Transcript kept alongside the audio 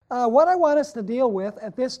What I want us to deal with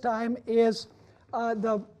at this time is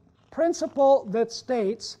the principle that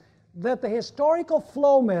states that the historical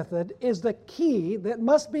flow method is the key that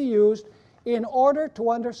must be used in order to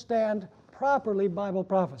understand properly Bible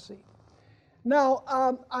prophecy. Now,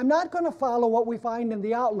 I'm not going to follow what we find in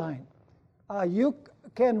the outline. You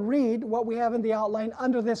can read what we have in the outline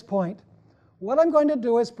under this point. What I'm going to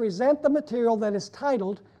do is present the material that is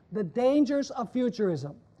titled The Dangers of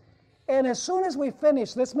Futurism. And as soon as we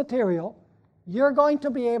finish this material, you're going to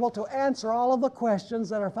be able to answer all of the questions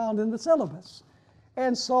that are found in the syllabus.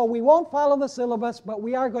 And so we won't follow the syllabus, but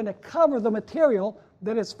we are going to cover the material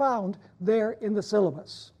that is found there in the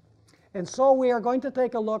syllabus. And so we are going to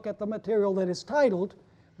take a look at the material that is titled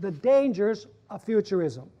The Dangers of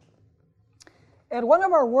Futurism. At one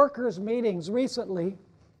of our workers' meetings recently,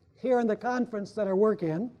 here in the conference that I work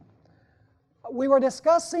in, we were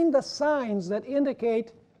discussing the signs that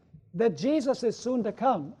indicate that Jesus is soon to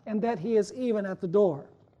come and that he is even at the door.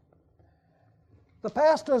 The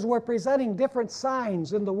pastors were presenting different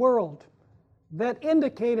signs in the world that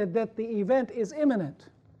indicated that the event is imminent.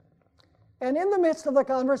 And in the midst of the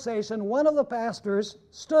conversation, one of the pastors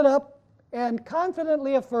stood up and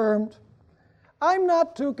confidently affirmed, "I'm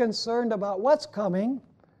not too concerned about what's coming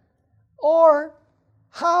or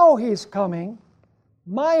how he's coming.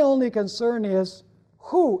 My only concern is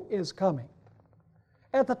who is coming."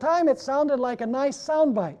 At the time, it sounded like a nice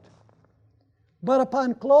soundbite. But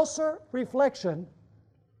upon closer reflection,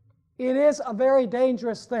 it is a very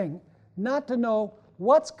dangerous thing not to know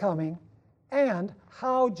what's coming and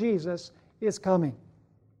how Jesus is coming.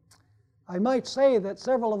 I might say that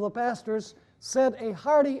several of the pastors said a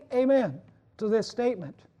hearty amen to this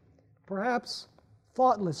statement, perhaps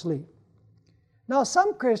thoughtlessly. Now,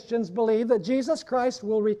 some Christians believe that Jesus Christ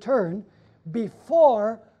will return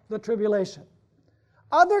before the tribulation.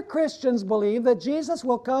 Other Christians believe that Jesus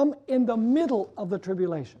will come in the middle of the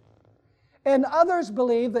tribulation. And others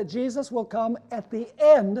believe that Jesus will come at the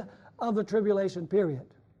end of the tribulation period.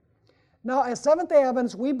 Now, as Seventh-day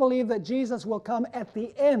Adventists, we believe that Jesus will come at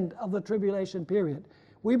the end of the tribulation period.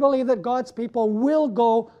 We believe that God's people will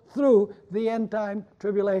go through the end-time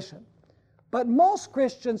tribulation. But most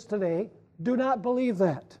Christians today do not believe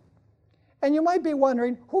that. And you might be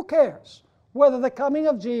wondering, who cares whether the coming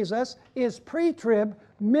of Jesus is pre-trib,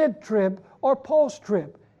 mid-trib, or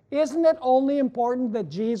post-trib? Isn't it only important that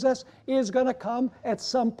Jesus is going to come at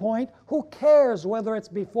some point? Who cares whether it's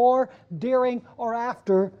before, during, or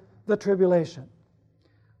after the tribulation?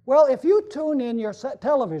 Well, if you tune in your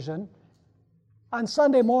television on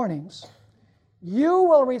Sunday mornings, you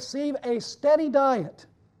will receive a steady diet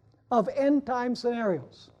of end-time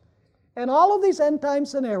scenarios. And all of these end-time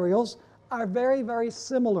scenarios are very, very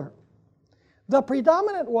similar. The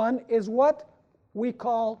predominant one is what we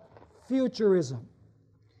call futurism.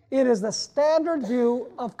 It is the standard view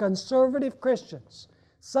of conservative Christians,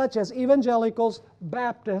 such as evangelicals,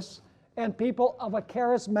 Baptists, and people of a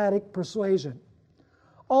charismatic persuasion.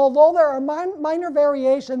 Although there are minor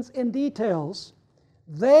variations in details,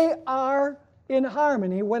 they are in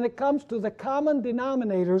harmony when it comes to the common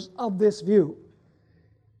denominators of this view.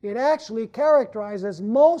 It actually characterizes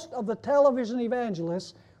most of the television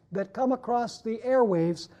evangelists that come across the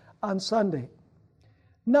airwaves on Sunday.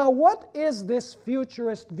 Now, what is this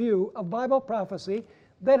futurist view of Bible prophecy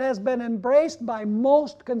that has been embraced by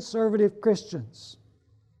most conservative Christians?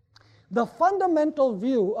 The fundamental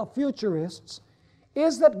view of futurists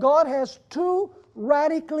is that God has two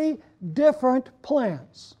radically different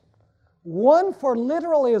plans, one for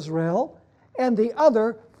literal Israel and the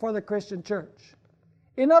other for the Christian church.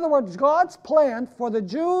 In other words, God's plan for the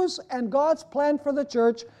Jews and God's plan for the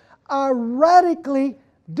church are radically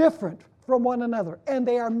different from one another, and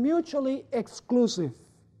they are mutually exclusive.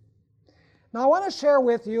 Now, I want to share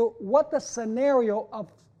with you what the scenario of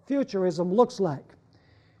futurism looks like.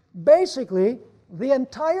 Basically, the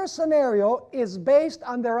entire scenario is based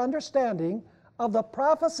on their understanding of the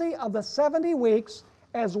prophecy of the 70 weeks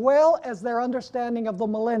as well as their understanding of the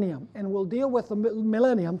millennium, and we'll deal with the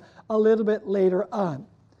millennium a little bit later on.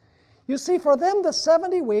 You see, for them, the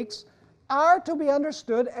 70 weeks are to be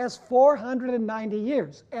understood as 490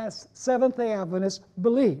 years, as Seventh-day Adventists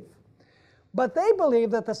believe. But they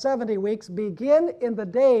believe that the 70 weeks begin in the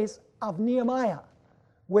days of Nehemiah,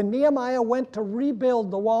 when Nehemiah went to rebuild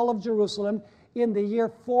the wall of Jerusalem in the year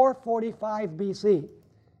 445 BC.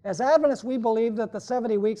 As Adventists, we believe that the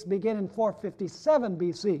 70 weeks begin in 457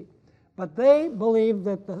 BC, but they believe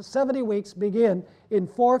that the 70 weeks begin in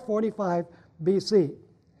 445 BC.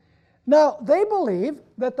 Now, they believe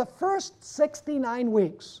that the first 69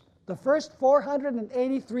 weeks, the first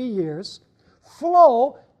 483 years,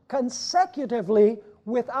 flow consecutively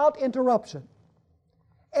without interruption.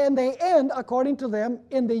 And they end, according to them,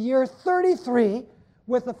 in the year 33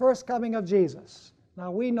 with the first coming of Jesus.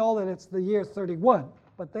 Now we know that it's the year 31,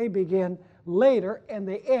 but they begin later and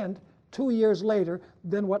they end 2 years later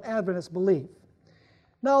than what Adventists believe.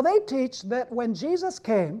 Now they teach that when Jesus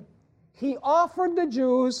came, he offered the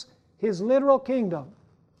Jews his literal kingdom,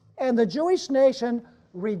 and the Jewish nation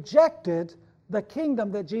rejected the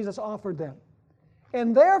kingdom that Jesus offered them.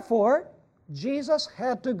 And therefore, Jesus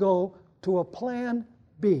had to go to a plan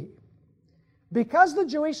B. Because the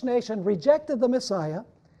Jewish nation rejected the Messiah,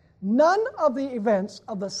 none of the events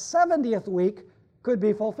of the 70th week could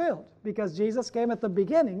be fulfilled, because Jesus came at the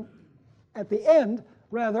beginning, at the end,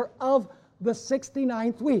 rather, of the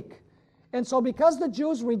 69th week. And so because the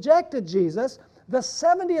Jews rejected Jesus, the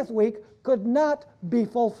 70th week could not be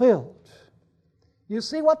fulfilled. You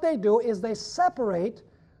see, what they do is they separate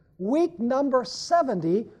week number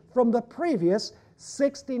 70 from the previous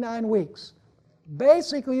 69 weeks.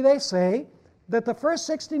 Basically, they say that the first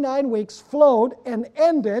 69 weeks flowed and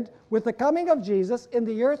ended with the coming of Jesus in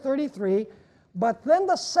the year 33, but then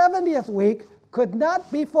the 70th week could not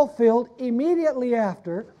be fulfilled immediately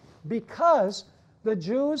after because the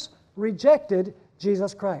Jews rejected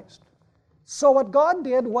Jesus Christ. So what God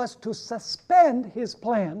did was to suspend his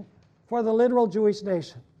plan for the literal Jewish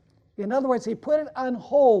nation. In other words, he put it on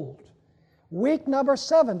hold. Week number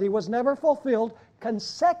 70 was never fulfilled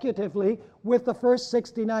consecutively with the first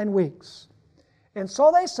 69 weeks. And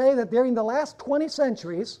so they say that during the last 20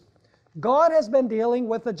 centuries, God has been dealing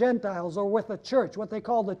with the Gentiles, or with the church, what they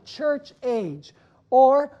call the church age,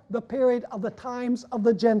 or the period of the times of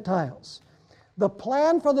the Gentiles. The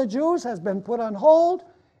plan for the Jews has been put on hold,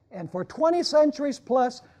 and for 20 centuries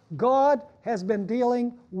plus, God has been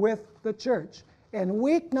dealing with the church. And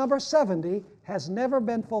week number 70 has never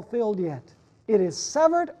been fulfilled yet. It is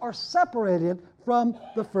severed or separated from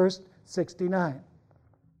the first 69.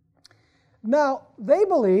 Now, they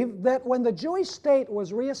believe that when the Jewish state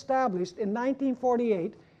was reestablished in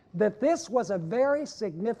 1948, that this was a very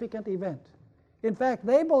significant event. In fact,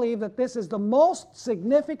 they believe that this is the most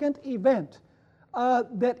significant event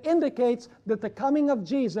that indicates that the coming of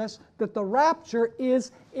Jesus, that the rapture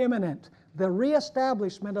is imminent, the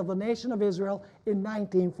reestablishment of the nation of Israel in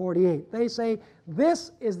 1948. They say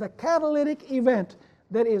this is the catalytic event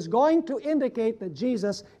that is going to indicate that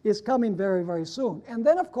Jesus is coming very, very soon. And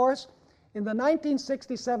then, of course, in the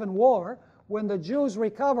 1967 war, when the Jews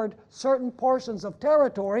recovered certain portions of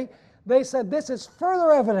territory, they said this is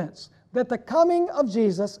further evidence that the coming of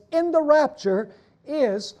Jesus in the rapture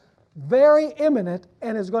is very imminent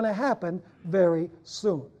and is going to happen very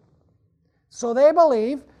soon. So they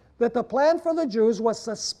believe that the plan for the Jews was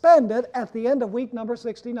suspended at the end of week number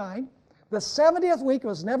 69. The 70th week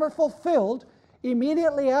was never fulfilled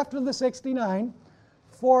immediately after the 69.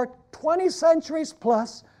 For 20 centuries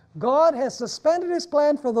plus, God has suspended his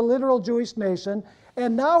plan for the literal Jewish nation,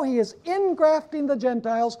 and now he is ingrafting the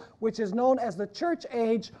Gentiles, which is known as the church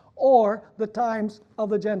age or the times of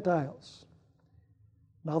the Gentiles.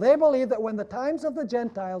 Now they believe that when the times of the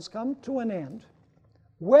Gentiles come to an end,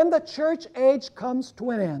 when the church age comes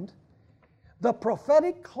to an end, the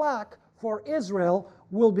prophetic clock for Israel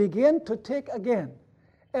will begin to tick again,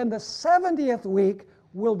 and the 70th week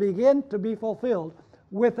will begin to be fulfilled,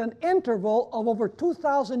 with an interval of over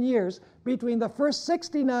 2,000 years between the first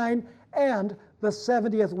 69 and the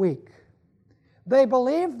 70th week. They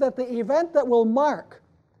believe that the event that will mark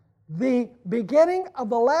the beginning of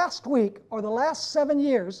the last week, or the last 7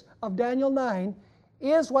 years of Daniel 9,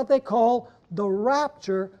 is what they call the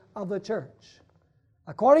rapture of the church.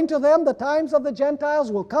 According to them, the times of the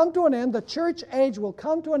Gentiles will come to an end, the church age will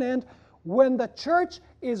come to an end when the church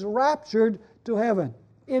is raptured to heaven,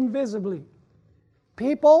 invisibly.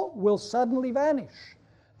 People will suddenly vanish.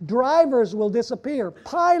 Drivers will disappear.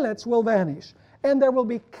 Pilots will vanish. And there will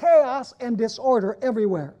be chaos and disorder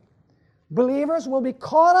everywhere. Believers will be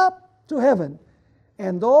caught up to heaven.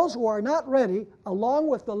 And those who are not ready, along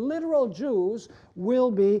with the literal Jews, will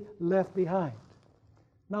be left behind.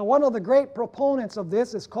 Now, one of the great proponents of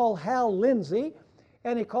this is called Hal Lindsey,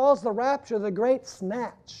 and he calls the rapture the Great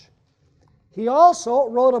Snatch. He also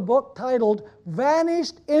wrote a book titled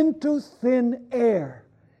Vanished into Thin Air.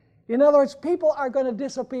 In other words, people are going to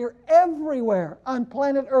disappear everywhere on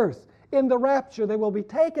planet Earth. In the rapture, they will be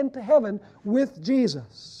taken to heaven with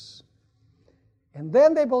Jesus. And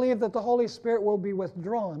then they believe that the Holy Spirit will be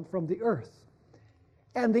withdrawn from the earth.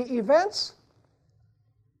 And the events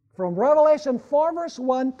from Revelation 4 verse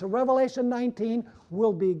 1 to Revelation 19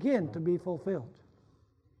 will begin to be fulfilled.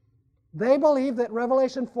 They believe that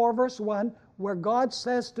Revelation 4 verse 1, where God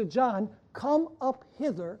says to John, "Come up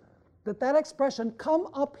hither," that expression, come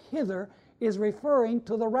up hither, is referring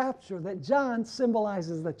to the rapture, that John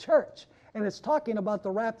symbolizes the church. And it's talking about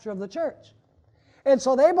the rapture of the church. And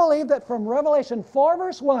so they believe that from Revelation 4,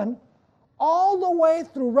 verse 1, all the way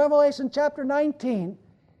through Revelation chapter 19,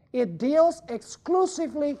 it deals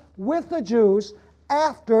exclusively with the Jews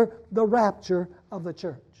after the rapture of the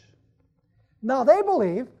church. Now they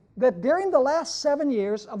believe that during the last 7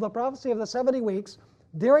 years of the prophecy of the 70 weeks,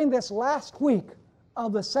 during this last week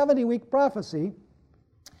of the 70-week prophecy,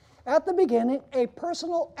 at the beginning, a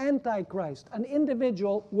personal antichrist, an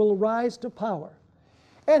individual, will rise to power.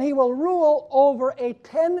 And he will rule over a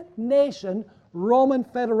 10-nation Roman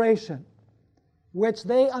federation, which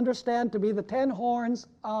they understand to be the 10 horns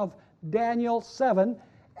of Daniel 7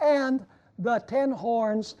 and the 10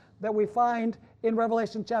 horns that we find in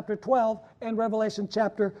Revelation chapter 12 and Revelation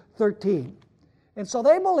chapter 13. And so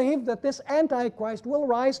they believe that this Antichrist will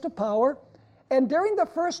rise to power, and during the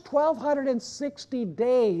first 1,260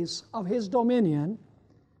 days of his dominion,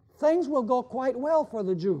 things will go quite well for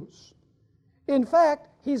the Jews. In fact,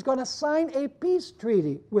 he's going to sign a peace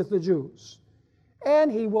treaty with the Jews,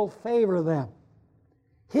 and he will favor them.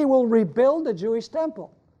 He will rebuild the Jewish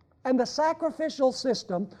temple, and the sacrificial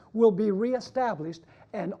system will be reestablished,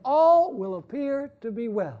 and all will appear to be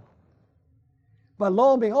well. But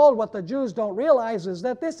lo and behold, what the Jews don't realize is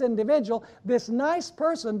that this individual, this nice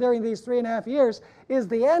person during these 3.5 years, is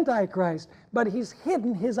the Antichrist, but he's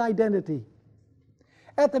hidden his identity.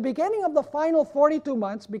 At the beginning of the final 42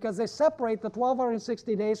 months, because they separate the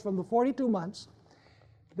 1,260 days from the 42 months,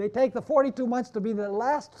 they take the 42 months to be the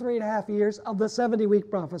last 3.5 years of the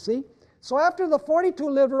 70-week prophecy. So after the 42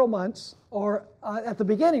 literal months, or at the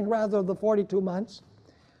beginning rather of the 42 months,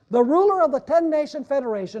 the ruler of the 10-nation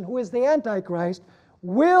federation, who is the Antichrist,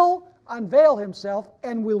 will unveil himself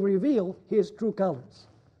and will reveal his true colors.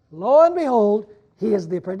 Lo and behold, he is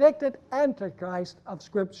the predicted Antichrist of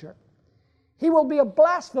Scripture. He will be a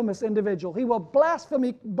blasphemous individual. He will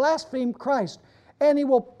blaspheme Christ, and he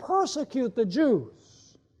will persecute the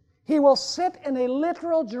Jews. He will sit in a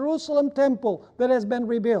literal Jerusalem temple that has been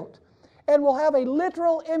rebuilt, and will have a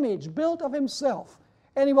literal image built of himself.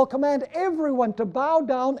 And he will command everyone to bow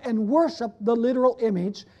down and worship the literal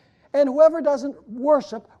image, and whoever doesn't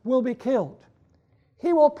worship will be killed.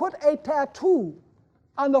 He will put a tattoo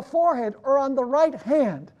on the forehead or on the right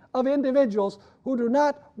hand of individuals who do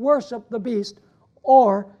not worship the beast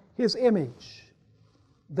or his image.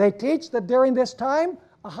 They teach that during this time,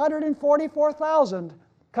 144,000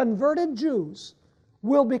 converted Jews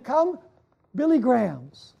will become Billy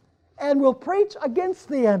Grahams and will preach against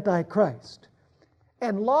the Antichrist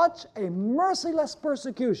and launch a merciless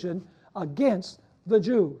persecution against the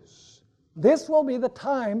Jews. This will be the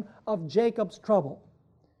time of Jacob's trouble.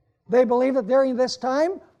 They believe that during this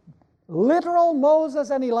time, literal Moses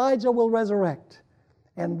and Elijah will resurrect,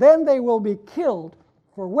 and then they will be killed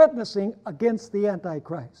for witnessing against the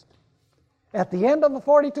Antichrist. At the end of the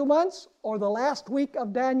 42 months, or the last week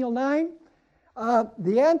of Daniel 9,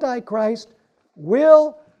 the Antichrist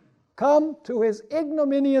will come to his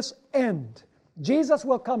ignominious end. Jesus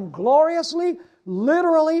will come gloriously,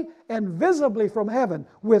 literally, and visibly from heaven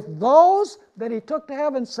with those that he took to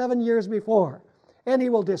heaven 7 years before. And he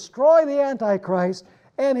will destroy the Antichrist,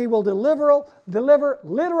 and he will deliver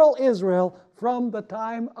literal Israel from the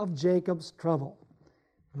time of Jacob's trouble.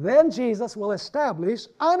 Then Jesus will establish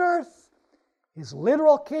on earth his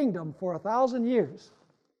literal kingdom for 1,000 years,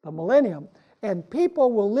 the millennium, and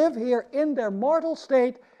people will live here in their mortal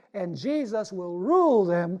state, and Jesus will rule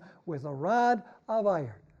them with a rod of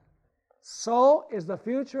iron. So is the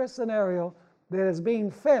futurist scenario that is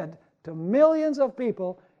being fed to millions of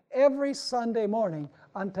people every Sunday morning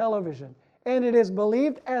on television. And it is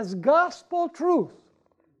believed as gospel truth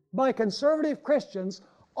by conservative Christians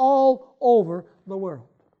all over the world.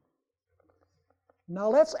 Now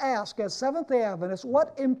let's ask, as Seventh-day Adventists,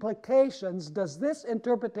 what implications does this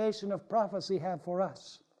interpretation of prophecy have for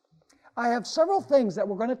us? I have several things that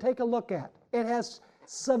we're going to take a look at. It has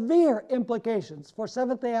severe implications for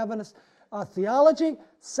Seventh-day Adventist theology,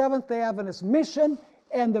 Seventh-day Adventist mission,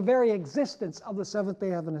 and the very existence of the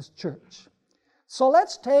Seventh-day Adventist Church. So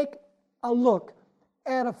let's take a look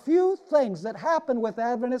at a few things that happen with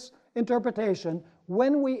Adventist interpretation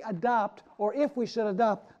when we adopt, or if we should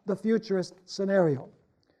adopt, the futurist scenario.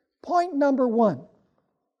 Point number one.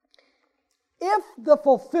 If the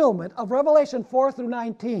fulfillment of Revelation 4 through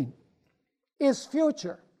 19 is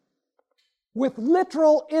future, with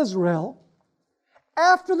literal Israel,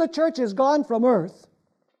 after the church is gone from earth,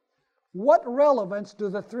 what relevance do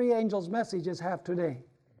the three angels' messages have today?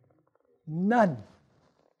 None.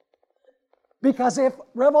 Because if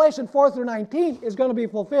Revelation 4 through 19 is going to be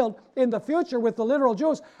fulfilled in the future with the literal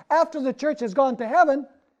Jews, after the church has gone to heaven,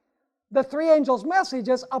 the three angels'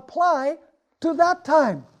 messages apply to that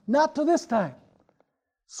time, not to this time.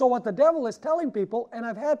 So what the devil is telling people, and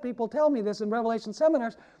I've had people tell me this in Revelation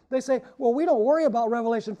seminars, they say, well, we don't worry about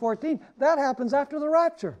Revelation 14. That happens after the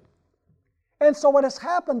rapture. And so what has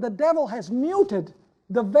happened, the devil has muted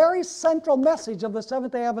the very central message of the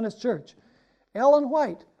Seventh-day Adventist Church. Ellen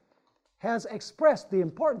White has expressed the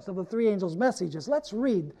importance of the three angels' messages. Let's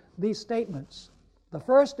read these statements. The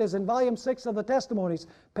first is in volume 6 of the Testimonies,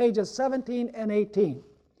 pages 17 and 18.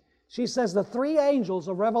 She says the three angels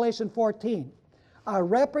of Revelation 14 are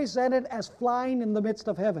represented as flying in the midst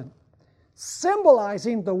of heaven,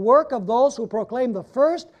 symbolizing the work of those who proclaim the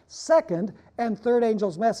first, second, and third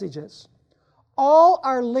angels' messages. All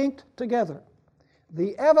are linked together.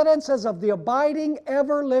 The evidences of the abiding,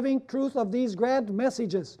 ever-living truth of these grand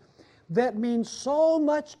messages that mean so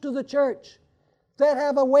much to the church, that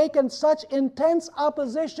have awakened such intense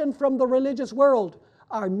opposition from the religious world,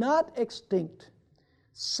 are not extinct.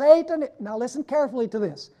 Satan, now listen carefully to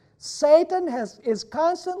this, Satan is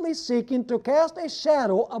constantly seeking to cast a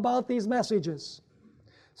shadow about these messages,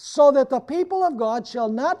 so that the people of God shall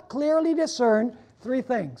not clearly discern three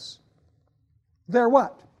things. Their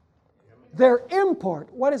what? Their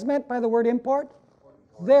import. What is meant by the word import?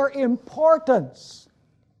 Their importance.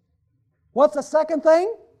 What's the second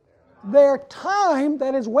thing? Their time,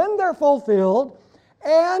 that is when they're fulfilled,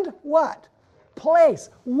 and what? Place.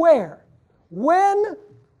 Where? When,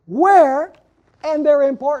 where, and their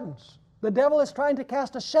importance. The devil is trying to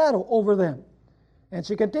cast a shadow over them. And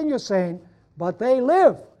she continues saying, but they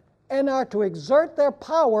live and are to exert their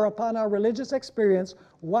power upon our religious experience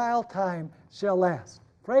while time shall last.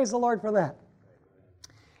 Praise the Lord for that.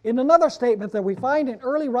 In another statement that we find in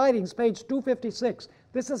early writings, page 256,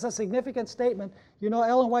 this is a significant statement. You know,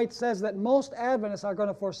 Ellen White says that most Adventists are going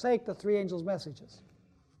to forsake the three angels' messages.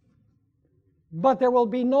 But there will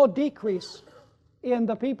be no decrease in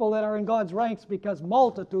the people that are in God's ranks, because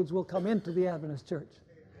multitudes will come into the Adventist church.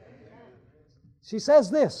 She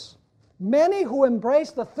says this, many who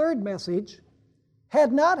embraced the third message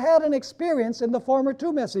had not had an experience in the former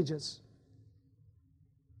two messages.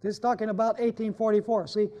 This is talking about 1844.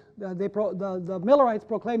 See, the Millerites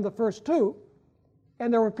proclaimed the first two,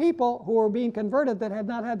 and there were people who were being converted that had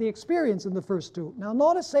not had the experience in the first two. Now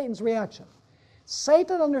notice Satan's reaction.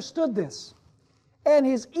 Satan understood this, and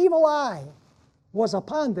his evil eye was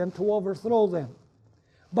upon them to overthrow them.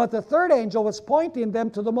 But the third angel was pointing them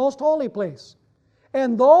to the most holy place.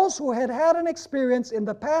 And those who had had an experience in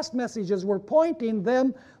the past messages were pointing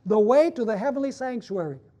them the way to the heavenly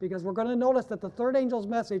sanctuary. Because we're going to notice that the third angel's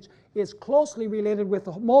message is closely related with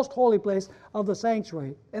the most holy place of the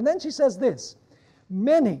sanctuary. And then she says this,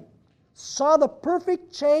 many saw the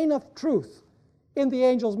perfect chain of truth in the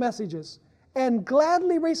angel's messages and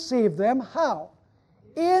gladly received them. How?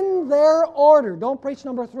 In their order. Don't preach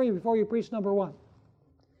number 3 before you preach number 1.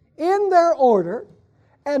 In their order,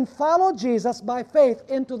 and follow Jesus by faith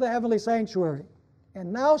into the heavenly sanctuary.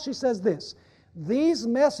 And now she says this, these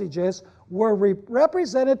messages were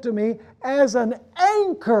represented to me as an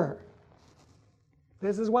anchor.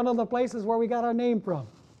 This is one of the places where we got our name from.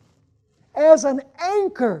 As an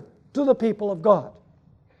anchor to the people of God.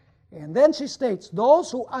 And then she states,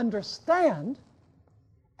 those who understand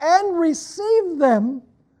and receive them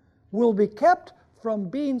will be kept from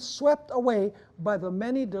being swept away by the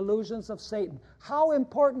many delusions of Satan. How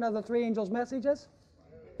important are the three angels' messages?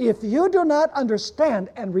 If you do not understand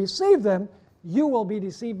and receive them, you will be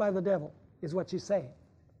deceived by the devil, is what she's saying.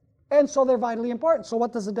 And so they're vitally important. So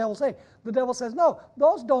what does the devil say? The devil says, no,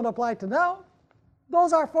 those don't apply to now.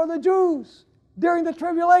 Those are for the Jews during the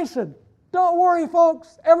tribulation. Don't worry,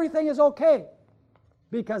 folks. Everything is okay.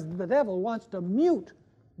 Because the devil wants to mute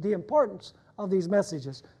the importance of these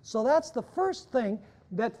messages. So that's the first thing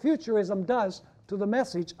that futurism does to the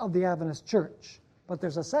message of the Adventist church. But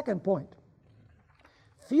there's a second point.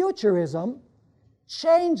 Futurism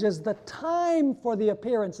changes the time for the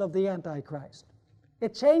appearance of the Antichrist.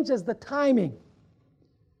 It changes the timing.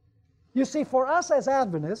 You see, for us as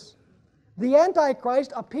Adventists, the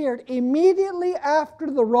Antichrist appeared immediately after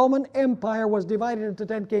the Roman Empire was divided into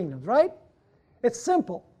 10 kingdoms, right? It's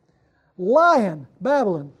simple. Lion,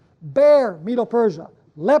 Babylon. Bear, Medo-Persia.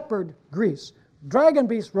 Leopard, Greece. Dragon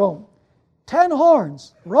beast, Rome. 10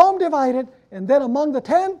 horns, Rome divided, and then among the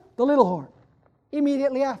 10, the little horn,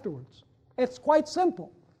 immediately afterwards. It's quite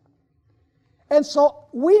simple. And so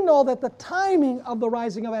we know that the timing of the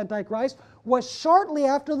rising of Antichrist was shortly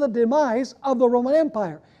after the demise of the Roman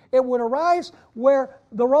Empire. It would arise where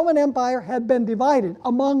the Roman Empire had been divided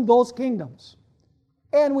among those kingdoms.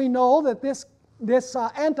 And we know that this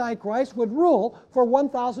Antichrist would rule for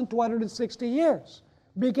 1,260 years,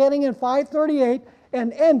 beginning in 538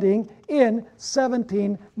 and ending in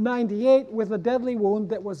 1798 with a deadly wound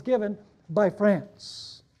that was given by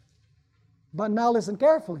France. But now listen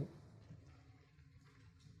carefully.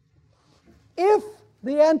 If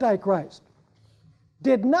the Antichrist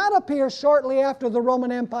did not appear shortly after the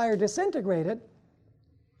Roman Empire disintegrated,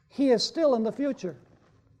 he is still in the future.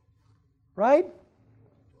 Right?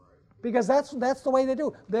 Because that's the way they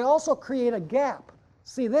do. They also create a gap.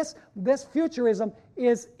 See, this futurism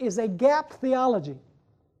is a gap theology.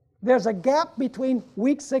 There's a gap between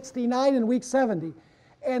week 69 and week 70.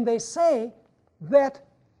 And they say that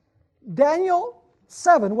Daniel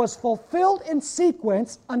 7 was fulfilled in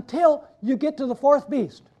sequence until you get to the fourth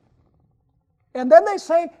beast. And then they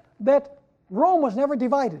say that Rome was never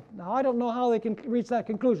divided. Now, I don't know how they can reach that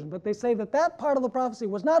conclusion, but they say that that part of the prophecy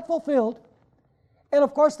was not fulfilled. And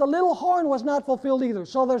of course, the little horn was not fulfilled either.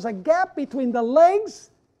 So there's a gap between the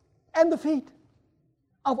legs and the feet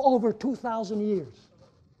of over 2,000 years.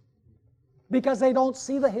 Because they don't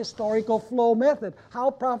see the historical flow method, how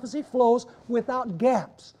prophecy flows without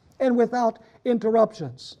gaps and without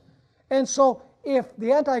interruptions. And so if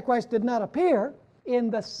the Antichrist did not appear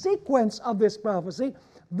in the sequence of this prophecy,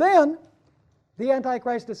 then the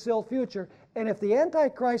Antichrist is still future. And if the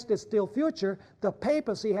Antichrist is still future, the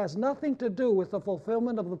papacy has nothing to do with the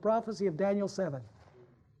fulfillment of the prophecy of Daniel 7.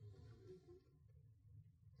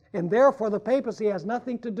 And therefore, the papacy has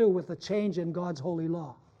nothing to do with the change in God's holy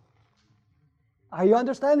law. Are you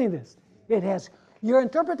understanding this? Your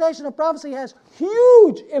interpretation of prophecy has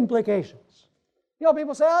huge implications. You know,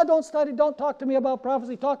 people say, don't talk to me about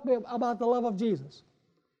prophecy, talk to me about the love of Jesus.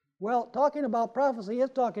 Well, talking about prophecy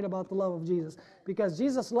is talking about the love of Jesus, because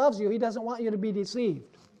Jesus loves you. He doesn't want you to be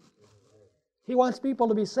deceived. He wants people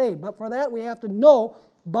to be saved, but for that we have to know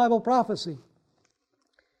Bible prophecy.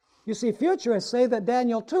 You see, futurists say that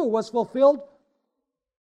Daniel 2 was fulfilled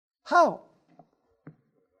how?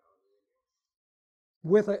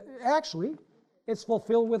 Actually, it's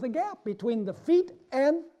fulfilled with a gap between the feet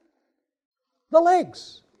and the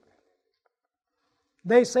legs.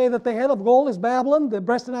 They say that the head of gold is Babylon, the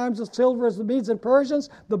breast and arms of silver is the Medes and Persians,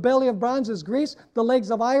 the belly of bronze is Greece, the legs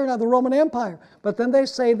of iron are the Roman Empire. But then they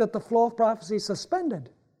say that the flow of prophecy is suspended.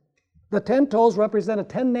 The 10 toes represent a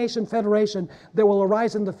 10-nation federation that will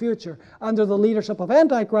arise in the future under the leadership of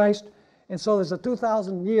Antichrist, and so there's a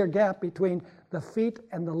 2,000-year gap between the feet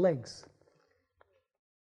and the legs.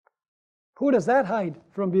 Who does that hide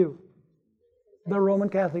from view? The Roman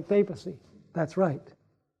Catholic papacy. That's right.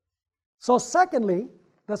 So secondly,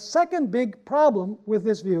 the second big problem with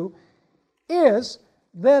this view is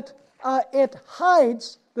that it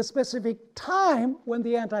hides the specific time when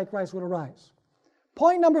the Antichrist would arise.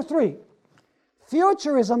 Point number 3,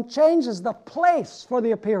 futurism changes the place for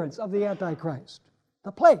the appearance of the Antichrist.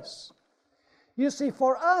 The place. You see,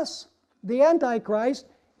 for us, the Antichrist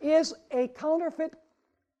is a counterfeit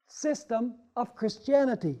system of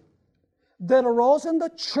Christianity that arose in the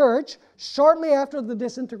church shortly after the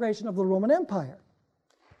disintegration of the Roman Empire.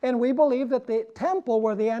 And we believe that the temple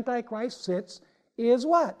where the Antichrist sits is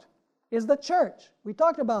what? Is the church. We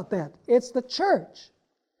talked about that. It's the church.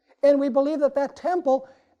 And we believe that that temple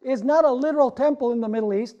is not a literal temple in the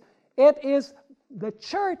Middle East. It is the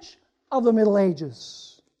church of the Middle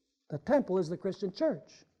Ages. The temple is the Christian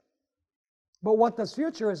church. But what does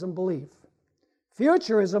futurism believe?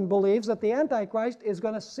 Futurism believes that the Antichrist is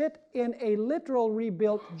going to sit in a literal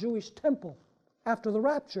rebuilt Jewish temple after the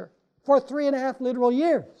rapture for 3.5 literal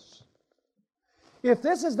years. If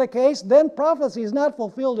this is the case, then prophecy is not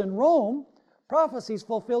fulfilled in Rome, prophecy is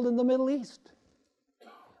fulfilled in the Middle East.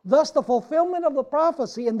 Thus, the fulfillment of the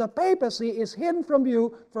prophecy in the papacy is hidden from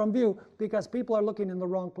view because people are looking in the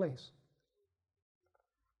wrong place.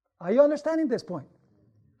 Are you understanding this point?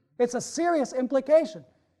 It's a serious implication.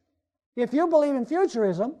 If you believe in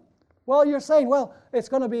futurism, well, you're saying, well, it's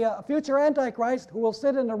going to be a future Antichrist who will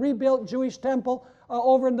sit in a rebuilt Jewish temple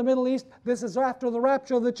over in the Middle East. This is after the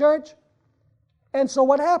rapture of the church. And so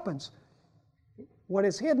what happens? What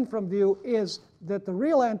is hidden from view is that the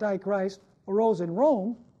real Antichrist arose in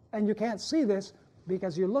Rome, and you can't see this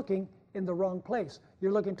because you're looking in the wrong place.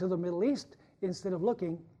 You're looking to the Middle East instead of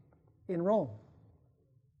looking in Rome.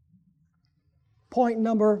 Point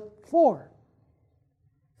number 4.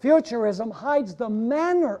 Futurism hides the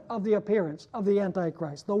manner of the appearance of the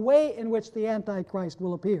Antichrist, the way in which the Antichrist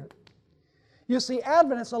will appear. You see,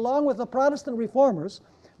 Adventists, along with the Protestant reformers,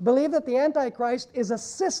 believe that the Antichrist is a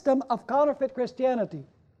system of counterfeit Christianity.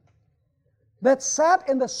 that sat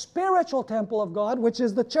in the spiritual temple of God, which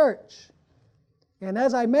is the church. And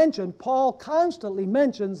as I mentioned, Paul constantly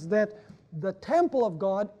mentions that the temple of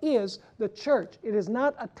God is the church. It is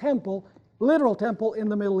not a temple, literal temple in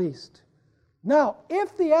the Middle East. Now,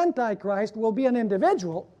 if the Antichrist will be an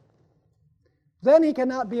individual, then he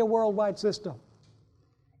cannot be a worldwide system.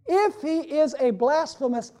 If he is a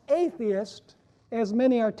blasphemous atheist, as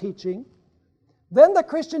many are teaching, then the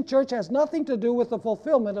Christian church has nothing to do with the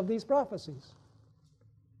fulfillment of these prophecies.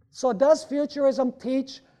 So does futurism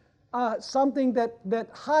teach something that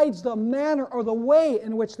hides the manner or the way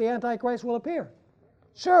in which the Antichrist will appear?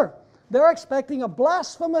 Sure. They're expecting a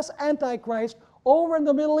blasphemous Antichrist over in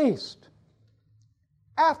the Middle East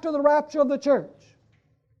after the rapture of the church.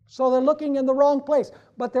 So they're looking in the wrong place.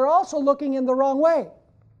 But they're also looking in the wrong way.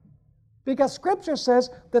 Because Scripture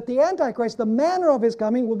says that the Antichrist, the manner of his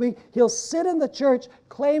coming will be, he'll sit in the church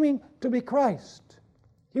claiming to be Christ.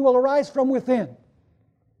 He will arise from within.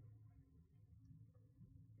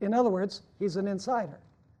 In other words, he's an insider.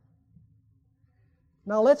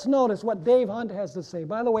 Now let's notice what Dave Hunt has to say.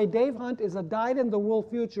 By the way, Dave Hunt is a dyed-in-the-wool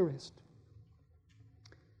futurist.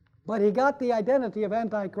 But he got the identity of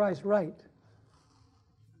Antichrist right.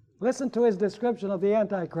 Listen to his description of the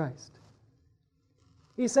Antichrist.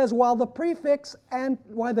 He says, while the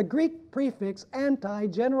Greek prefix anti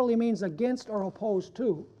generally means against or opposed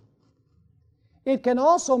to, it can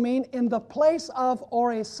also mean in the place of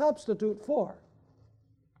or a substitute for.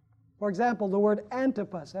 For example, the word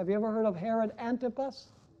Antipas. Have you ever heard of Herod Antipas?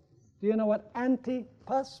 Do you know what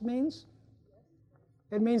Antipas means?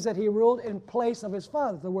 It means that he ruled in place of his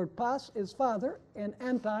father. The word pas is father, and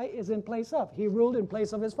anti is in place of. He ruled in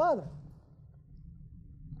place of his father.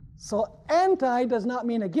 So anti does not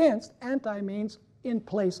mean against. Anti means in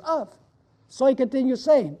place of. So he continues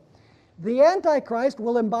saying, the Antichrist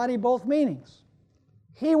will embody both meanings.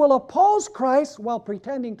 He will oppose Christ while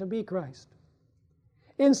pretending to be Christ.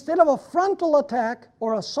 Instead of a frontal attack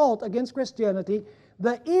or assault against Christianity,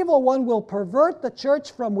 the evil one will pervert the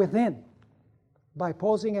church from within by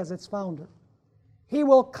posing as its founder. He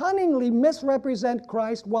will cunningly misrepresent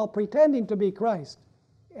Christ while pretending to be Christ.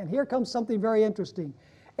 And here comes something very interesting.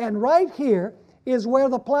 And right here is where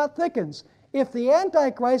the plot thickens. If the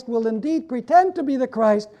Antichrist will indeed pretend to be the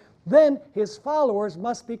Christ, then his followers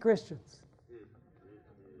must be Christians.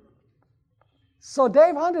 So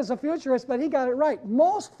Dave Hunt is a futurist, but he got it right.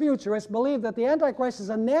 Most futurists believe that the Antichrist is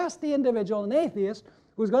a nasty individual, an atheist,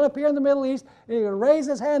 who's going to appear in the Middle East, and he's going to raise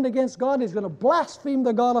his hand against God, and he's going to blaspheme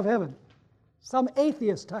the God of heaven. Some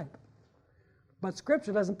atheist type. But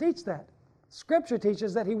Scripture doesn't teach that. Scripture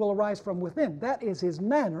teaches that he will arise from within. That is his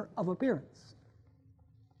manner of appearance.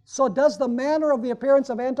 So does the manner of the appearance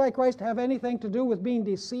of Antichrist have anything to do with being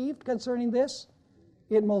deceived concerning this?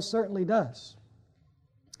 It most certainly does.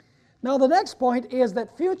 Now the next point is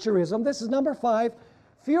that futurism, this is number 5,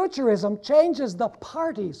 futurism changes the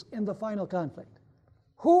parties in the final conflict.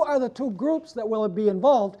 Who are the two groups that will be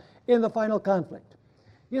involved in the final conflict?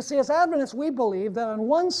 You see, as Adventists, we believe that on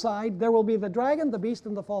one side there will be the dragon, the beast,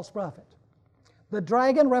 and the false prophet. The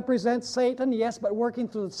dragon represents Satan, yes, but working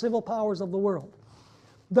through the civil powers of the world.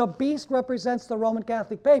 The beast represents the Roman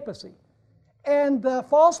Catholic papacy. And the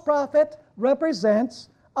false prophet represents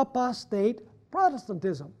apostate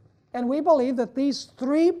Protestantism. And we believe that these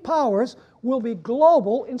three powers will be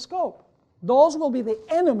global in scope. Those will be the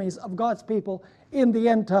enemies of God's people in the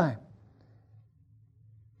end time.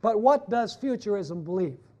 But what does futurism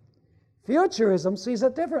believe? Futurism sees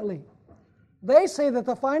it differently. They say that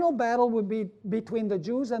the final battle would be between the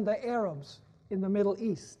Jews and the Arabs in the Middle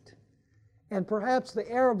East. And perhaps the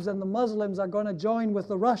Arabs and the Muslims are going to join with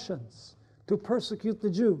the Russians to persecute the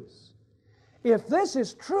Jews. If this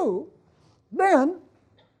is true, then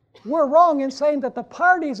we're wrong in saying that the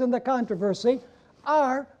parties in the controversy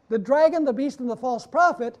are the dragon, the beast, and the false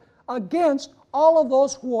prophet against all of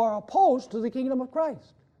those who are opposed to the kingdom of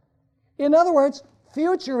Christ. In other words,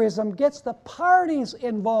 futurism gets the parties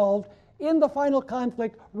involved in the final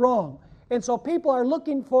conflict wrong. And so people are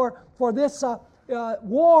looking for this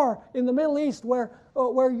war in the Middle East where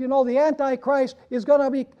the Antichrist is going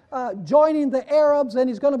to be joining the Arabs, and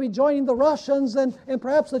he's going to be joining the Russians and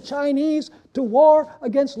perhaps the Chinese to war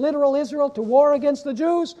against literal Israel, to war against the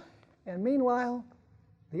Jews. And meanwhile,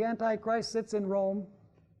 the Antichrist sits in Rome,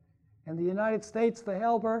 and the United States, the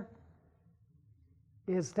helper,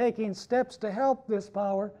 is taking steps to help this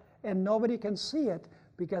power, and nobody can see it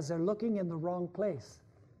because they're looking in the wrong place.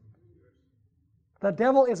 The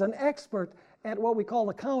devil is an expert at what we call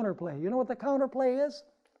the counterplay. You know what the counterplay is?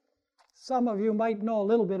 Some of you might know a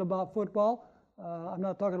little bit about football. I'm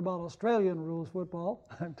not talking about Australian rules football.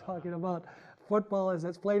 I'm talking about football as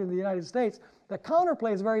it's played in the United States, the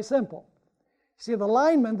counterplay is very simple. See, the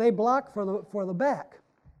linemen, they block for the back,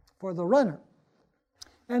 for the runner.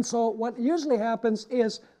 And so what usually happens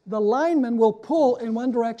is the lineman will pull in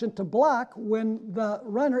one direction to block when the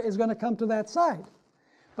runner is going to come to that side.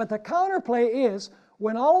 But the counterplay is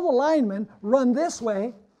when all of the linemen run this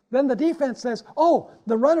way, then the defense says, oh,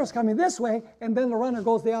 the runner's coming this way, and then the runner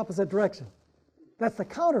goes the opposite direction. That's the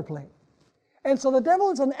counterplay. And so the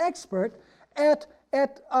devil is an expert at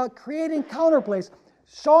creating counterplays,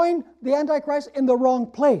 showing the Antichrist in the wrong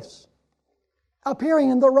place, appearing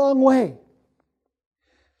in the wrong way,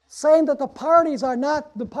 saying that the parties are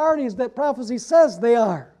not the parties that prophecy says they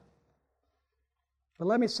are. But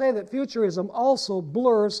let me say that futurism also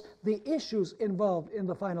blurs the issues involved in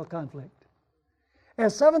the final conflict.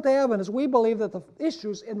 As Seventh-day Adventists, we believe that the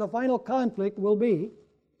issues in the final conflict will be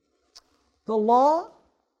the law,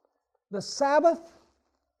 the Sabbath,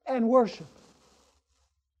 and worship.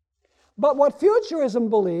 But what futurism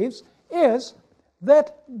believes is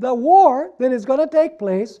that the war that is going to take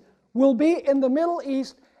place will be in the Middle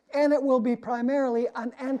East, and it will be primarily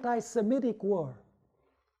an anti-Semitic war.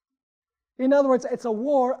 In other words, it's a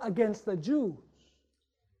war against the Jews.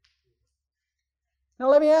 Now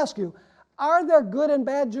let me ask you, are there good and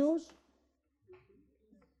bad Jews?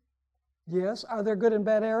 Yes. Are there good and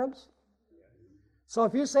bad Arabs? So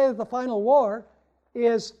if you say that the final war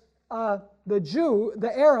is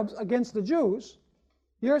the Arabs against the Jews,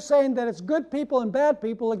 you're saying that it's good people and bad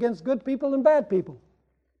people against good people and bad people.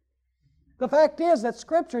 The fact is that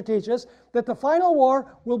Scripture teaches that the final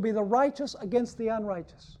war will be the righteous against the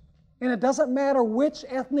unrighteous. And it doesn't matter which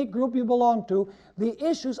ethnic group you belong to, the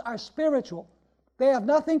issues are spiritual. They have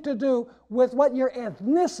nothing to do with what your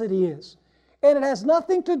ethnicity is. And it has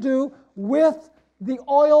nothing to do with the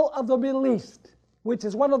oil of the Middle East, which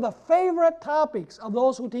is one of the favorite topics of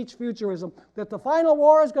those who teach futurism, that the final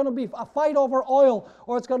war is going to be a fight over oil,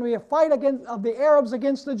 or it's going to be a fight of the Arabs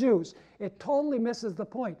against the Jews. It totally misses the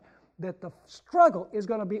point that the struggle is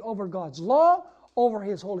going to be over God's law, over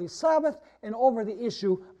His holy Sabbath, and over the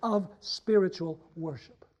issue of spiritual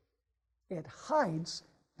worship. It hides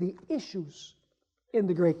the issues in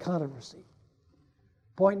the great controversy.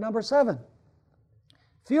 Point number 7.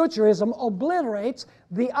 Futurism obliterates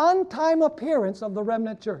the on-time appearance of the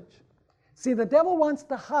remnant church. See, the devil wants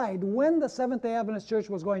to hide when the Seventh-day Adventist church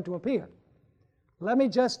was going to appear. Let me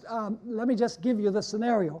just give you the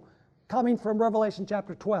scenario coming from Revelation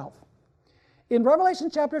chapter 12. In Revelation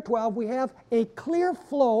chapter 12, we have a clear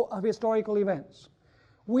flow of historical events.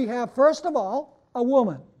 We have, first of all, a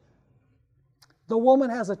woman. The woman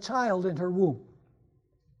has a child in her womb.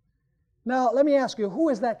 Now, let me ask you, who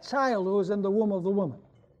is that child who is in the womb of the woman?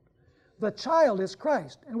 The child is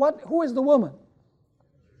Christ. And who is the woman?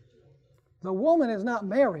 The woman is not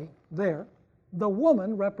Mary there. The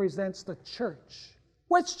woman represents the church.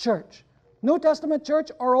 Which church? New Testament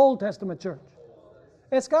church or Old Testament church?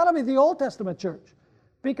 It's got to be the Old Testament church,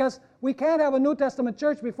 because we can't have a New Testament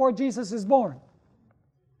church before Jesus is born.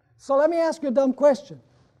 So let me ask you a dumb question.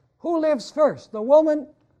 Who lives first, the woman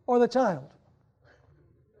or the child?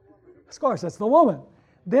 Of course, it's the woman.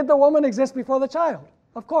 Did the woman exist before the child?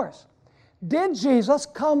 Of course. Did Jesus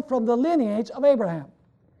come from the lineage of Abraham?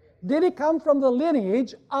 Did He come from the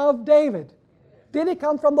lineage of David? Did He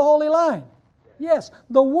come from the Holy Line? Yes.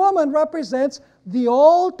 The woman represents the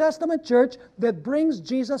Old Testament church that brings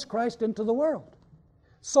Jesus Christ into the world.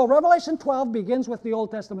 So Revelation 12 begins with the Old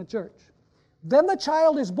Testament church. Then the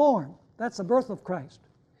child is born. That's the birth of Christ.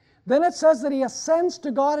 Then it says that He ascends to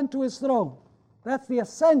God and to His throne. That's the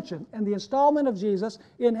ascension and the installment of Jesus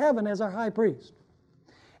in heaven as our high priest.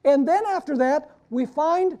 And then after that, we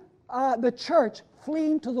find the church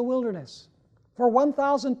fleeing to the wilderness for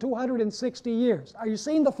 1,260 years. Are you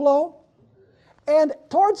seeing the flow? And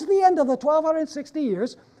towards the end of the 1,260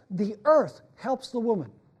 years, the earth helps the woman.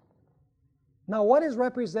 Now, what is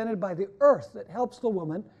represented by the earth that helps the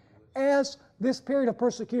woman as this period of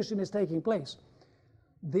persecution is taking place?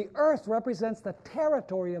 The earth represents the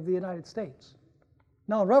territory of the United States.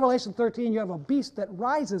 Now, in Revelation 13, you have a beast that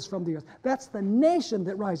rises from the earth. That's the nation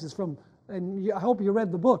that rises from, and I hope you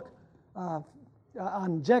read the book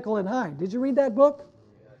on Jekyll and Hyde. Did you read that book?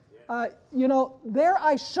 There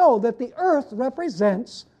I show that the earth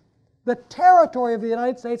represents the territory of the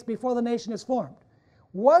United States before the nation is formed.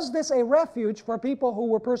 Was this a refuge for people who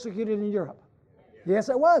were persecuted in Europe? Yes,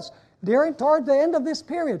 it was. Toward the end of this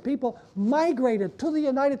period, people migrated to the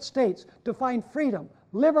United States to find freedom,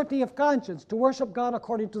 liberty of conscience, to worship God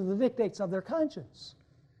according to the dictates of their conscience.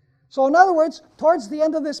 So in other words, towards the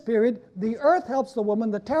end of this period, the earth helps the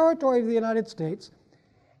woman, the territory of the United States,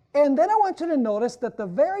 And then I want you to notice that the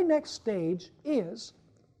very next stage is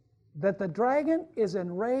that the dragon is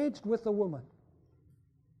enraged with the woman.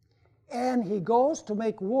 And he goes to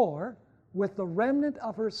make war with the remnant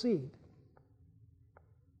of her seed.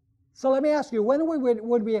 So let me ask you, when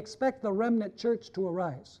would we expect the remnant church to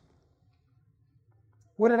arise?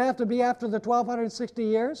 Would it have to be after the 1260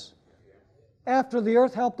 years? After the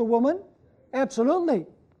earth helped the woman? Absolutely.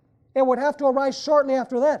 It would have to arise shortly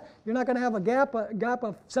after that. You're not going to have a gap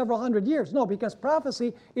of several hundred years. No, because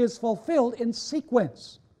prophecy is fulfilled in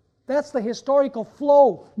sequence. That's the historical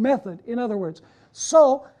flow method, in other words.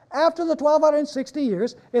 So, after the 1260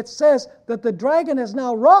 years, it says that the dragon is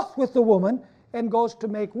now wroth with the woman and goes to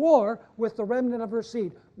make war with the remnant of her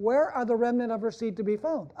seed. Where are the remnant of her seed to be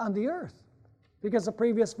found? On the earth. Because the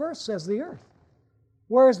previous verse says the earth.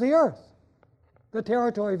 Where is the earth? The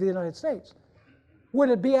territory of the United States. Would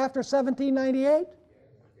it be after 1798?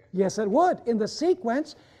 Yes, it would, in the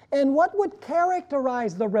sequence. And what would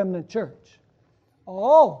characterize the remnant church?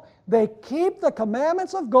 Oh, they keep the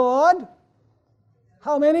commandments of God.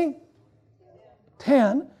 How many?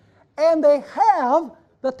 10. And they have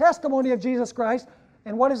the testimony of Jesus Christ.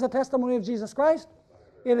 And what is the testimony of Jesus Christ?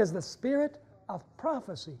 It is the spirit of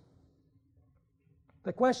prophecy.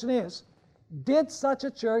 The question is, did such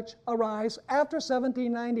a church arise after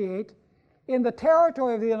 1798 in the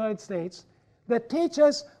territory of the United States that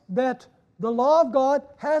teaches that the law of God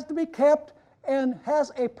has to be kept and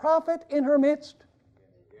has a prophet in her midst?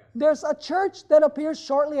 There's a church that appears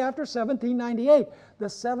shortly after 1798, the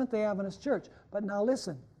Seventh-day Adventist Church. But now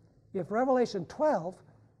listen, if Revelation 12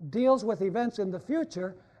 deals with events in the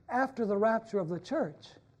future after the rapture of the church,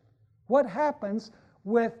 what happens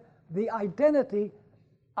with the identity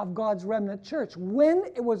of God's remnant church? When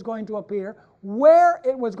it was going to appear, where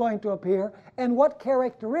it was going to appear, and what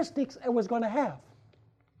characteristics it was going to have?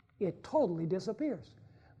 It totally disappears.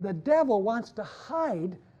 The devil wants to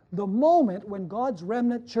hide the moment when God's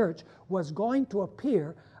remnant church was going to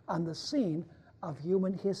appear on the scene of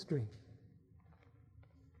human history.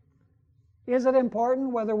 Is it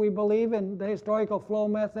important whether we believe in the historical flow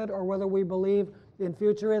method or whether we believe in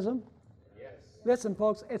futurism? Yes. Listen,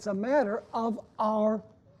 folks, it's a matter of our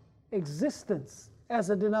existence as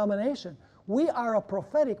a denomination. We are a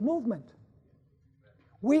prophetic movement.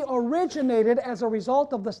 We originated as a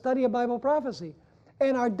result of the study of Bible prophecy,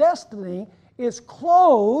 and our destiny is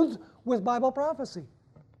clothed with Bible prophecy.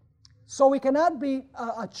 So we cannot be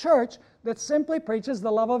a church that simply preaches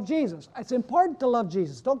the love of Jesus. It's important to love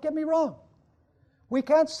Jesus, don't get me wrong. We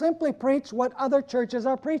can't simply preach what other churches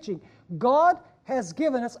are preaching. God has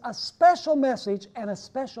given us a special message and a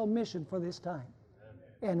special mission for this time.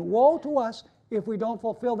 And woe to us if we don't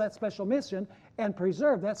fulfill that special mission and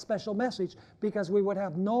preserve that special message, because we would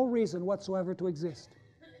have no reason whatsoever to exist.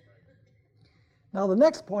 Now the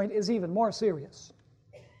next point is even more serious.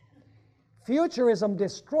 Futurism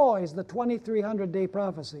destroys the 2300-day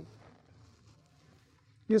prophecy.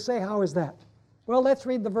 You say, how is that? Well, let's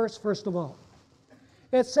read the verse first of all.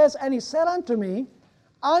 It says, and he said unto me,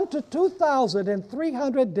 unto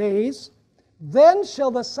 2,300 days, then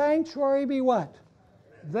shall the sanctuary be what?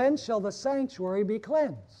 Then shall the sanctuary be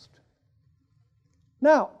cleansed.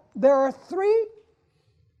 Now, there are three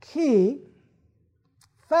key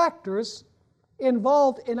factors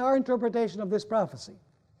involved in our interpretation of this prophecy.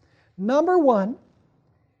 Number one,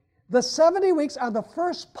 the 70 weeks are the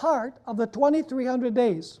first part of the 2300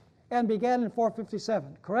 days and began in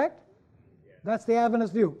 457, correct? That's the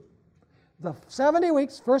Adventist view. The 70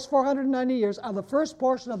 weeks, first 490 years, are the first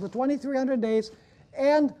portion of the 2300 days,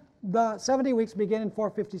 and the 70 weeks begin in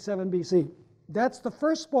 457 BC. That's the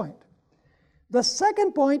first point. The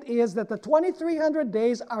second point is that the 2300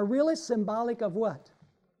 days are really symbolic of what?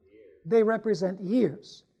 They represent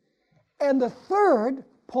years. And the third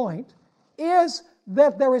point is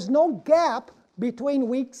that there is no gap between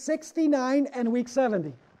week 69 and week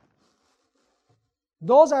 70.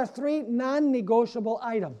 Those are three non-negotiable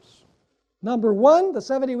items. Number one, the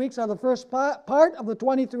 70 weeks are the first part of the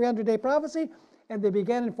 2300-day prophecy, and they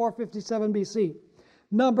began in 457 BC.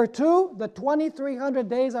 Number two, the 2300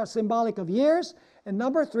 days are symbolic of years. And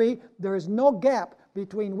number three, there is no gap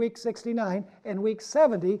between week 69 and week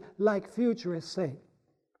 70 like futurists say.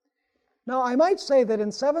 Now, I might say that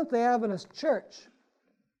in Seventh-day Adventist Church,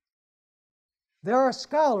 there are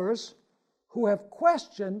scholars who have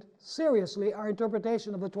questioned seriously our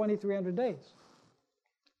interpretation of the 2300 days.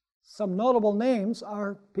 Some notable names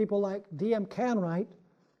are people like D.M. Canwright,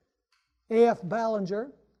 A.F.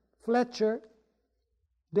 Ballinger, Fletcher,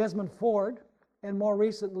 Desmond Ford, and more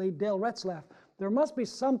recently, Dale Retzlaff. There must be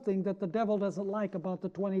something that the devil doesn't like about the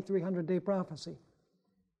 2300-day prophecy.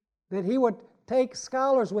 That he would take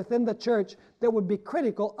scholars within the church that would be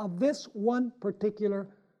critical of this one particular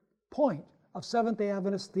point of Seventh-day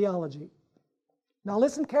Adventist theology. Now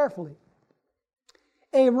listen carefully.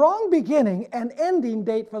 A wrong beginning and ending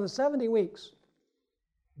date for the 70 weeks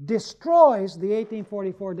destroys the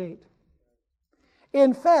 1844 date.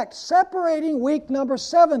 In fact, separating week number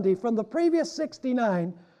 70 from the previous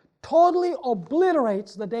 69 totally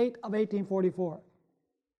obliterates the date of 1844.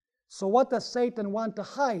 So what does Satan want to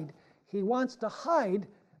hide? He wants to hide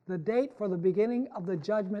the date for the beginning of the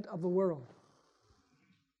judgment of the world.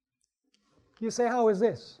 You say, how is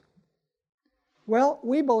this? Well,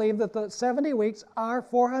 we believe that the 70 weeks are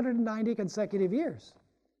 490 consecutive years.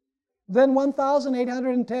 Then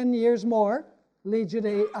 1,810 years more leads you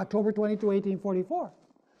to October 22, 1844.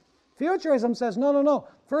 Futurism says, no.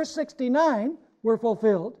 First 69 were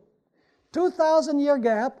fulfilled, 2,000-year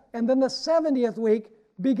gap, and then the 70th week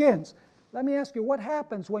begins. Let me ask you, what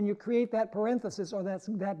happens when you create that parenthesis or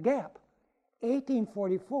that gap?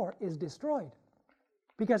 1844 is destroyed.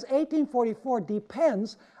 Because 1844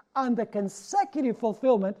 depends on the consecutive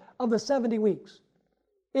fulfillment of the 70 weeks.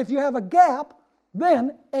 If you have a gap, then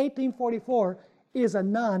 1844 is a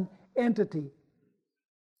non-entity.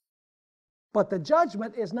 But the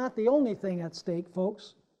judgment is not the only thing at stake,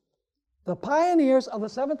 folks. The pioneers of the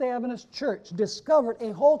Seventh-day Adventist Church discovered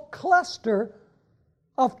a whole cluster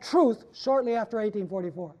of truth shortly after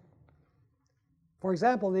 1844. For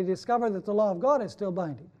example, they discovered that the law of God is still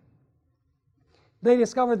binding. They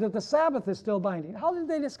discovered that the Sabbath is still binding. How did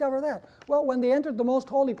they discover that? Well, when they entered the most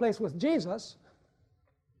holy place with Jesus,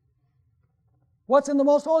 what's in the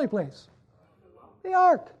most holy place? The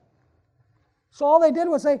ark. So all they did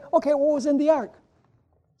was say, okay, what was in the ark?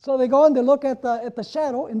 So they go and they look at the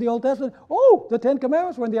shadow in the Old Testament. Oh, the Ten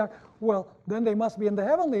Commandments were in the ark. Well, then they must be in the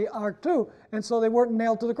heavenly ark too. And so they weren't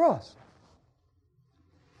nailed to the cross.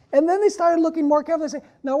 And then they started looking more carefully and say,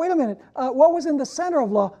 now wait a minute, what was in the center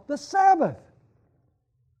of law? The Sabbath.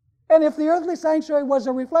 And if the earthly sanctuary was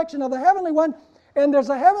a reflection of the heavenly one, and there's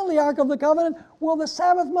a heavenly ark of the covenant, well, the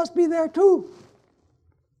Sabbath must be there too.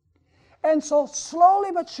 And so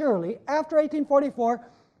slowly but surely, after 1844,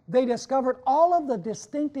 they discovered all of the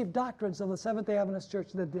distinctive doctrines of the Seventh-day Adventist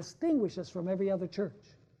Church that distinguish us from every other church.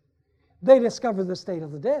 They discovered the state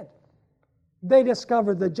of the dead. They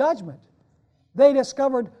discovered the judgment. They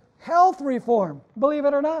discovered health reform, believe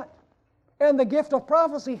it or not. And the gift of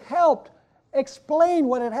prophecy helped explain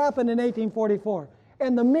what had happened in 1844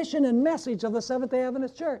 and the mission and message of the Seventh-day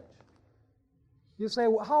Adventist Church. You say,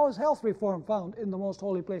 well, how is health reform found in the most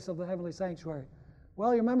holy place of the heavenly sanctuary?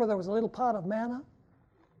 Well, you remember there was a little pot of manna?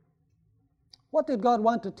 What did God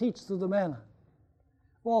want to teach through the manna?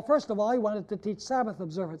 Well, first of all, He wanted to teach Sabbath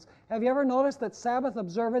observance. Have you ever noticed that Sabbath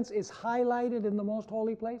observance is highlighted in the most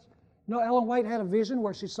holy place? You know, Ellen White had a vision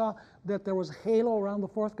where she saw that there was a halo around the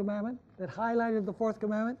fourth commandment that highlighted the fourth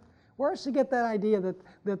commandment. Where does she get that idea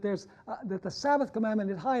that the Sabbath commandment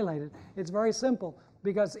is highlighted? It's very simple,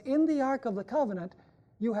 because in the Ark of the Covenant,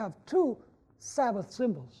 you have two Sabbath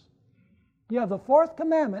symbols. You have the fourth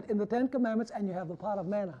commandment in the Ten Commandments, and you have the pot of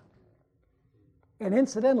manna. And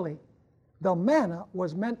incidentally, the manna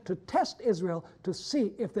was meant to test Israel to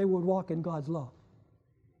see if they would walk in God's law.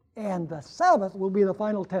 And the Sabbath will be the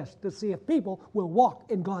final test to see if people will walk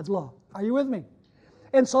in God's law. Are you with me?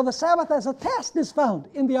 And so the Sabbath as a test is found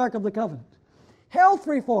in the Ark of the Covenant. Health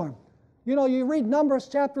reform. You know, you read Numbers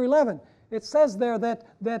chapter 11. It says there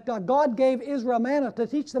that God gave Israel manna to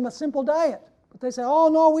teach them a simple diet. But they say, oh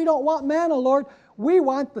no, we don't want manna, Lord. We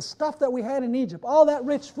want the stuff that we had in Egypt. All that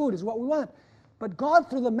rich food is what we want. But God,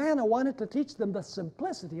 through the manna, wanted to teach them the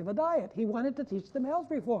simplicity of a diet. He wanted to teach them health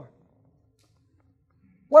reform.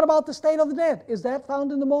 What about the state of the dead? Is that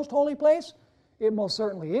found in the most holy place? It most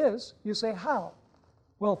certainly is. You say, how?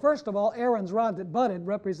 Well, first of all, Aaron's rod that budded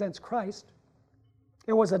represents Christ.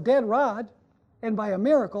 It was a dead rod, and by a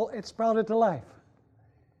miracle, it sprouted to life.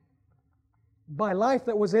 By life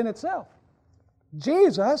that was in itself.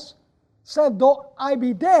 Jesus said, though I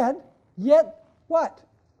be dead, yet what?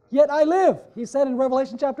 Yet I live, he said in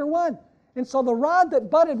Revelation chapter 1. And so the rod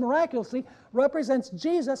that budded miraculously represents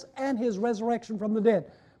Jesus and His resurrection from the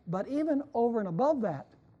dead. But even over and above that,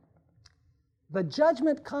 the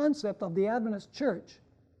judgment concept of the Adventist Church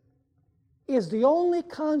is the only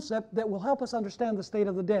concept that will help us understand the state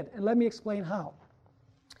of the dead. And let me explain how.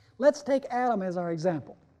 Let's take Adam as our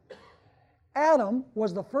example. Adam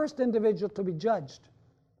was the first individual to be judged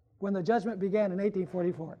when the judgment began in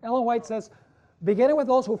 1844. Ellen White says, beginning with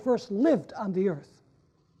those who first lived on the earth.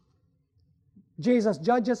 Jesus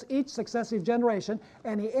judges each successive generation,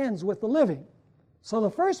 and He ends with the living. So the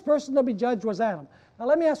first person to be judged was Adam. Now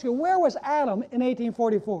let me ask you, where was Adam in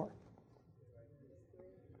 1844?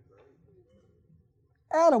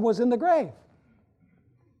 Adam was in the grave,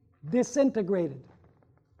 disintegrated.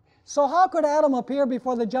 So how could Adam appear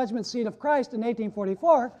before the judgment seat of Christ in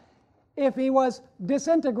 1844 if he was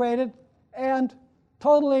disintegrated and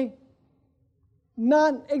totally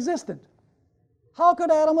non-existent? How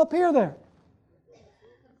could Adam appear there?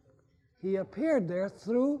 He appeared there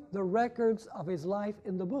through the records of his life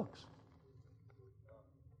in the books.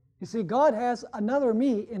 You see, God has another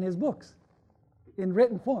me in his books, in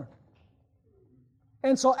written form.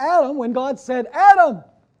 And so Adam, when God said, Adam,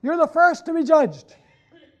 you're the first to be judged.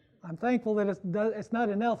 I'm thankful that it's not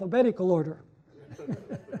in alphabetical order.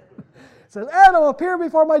 It says, Adam, appear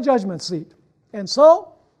before my judgment seat. And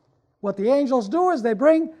so, what the angels do is they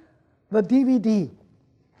bring the DVD.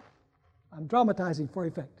 I'm dramatizing for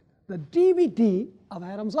effect. The DVD of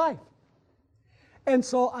Adam's life. And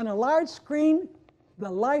so, on a large screen, the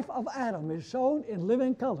life of Adam is shown in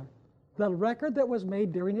living color. The record that was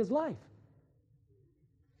made during his life.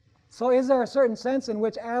 So is there a certain sense in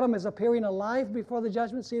which Adam is appearing alive before the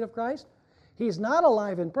judgment seat of Christ? He's not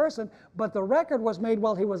alive in person, but the record was made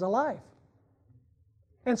while he was alive.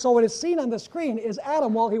 And so what is seen on the screen is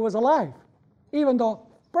Adam while he was alive, even though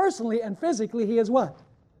personally and physically he is what?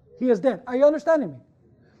 He is dead. Are you understanding me?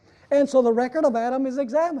 And so the record of Adam is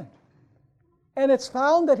examined. And it's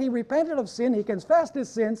found that he repented of sin, he confessed his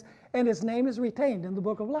sins, and his name is retained in the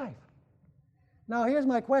book of life. Now here's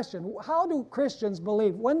my question. How do Christians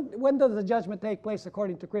believe? When does the judgment take place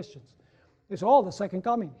according to Christians? It's all the second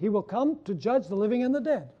coming. He will come to judge the living and the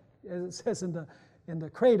dead, as it says in the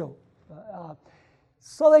credo.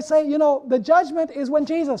 So they say, the judgment is when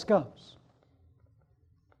Jesus comes.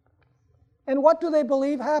 And what do they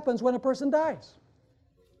believe happens when a person dies?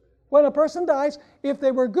 When a person dies, if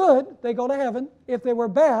they were good, they go to heaven. If they were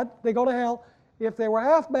bad, they go to hell. If they were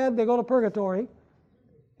half bad, they go to purgatory.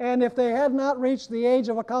 And if they had not reached the age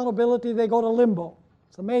of accountability, they go to limbo.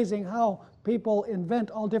 It's amazing how people invent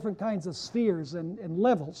all different kinds of spheres and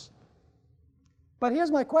levels. But here's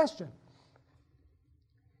my question.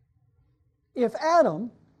 If Adam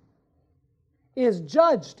is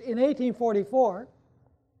judged in 1844,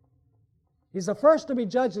 he's the first to be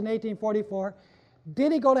judged in 1844,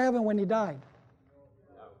 did he go to heaven when he died?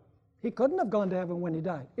 No. He couldn't have gone to heaven when he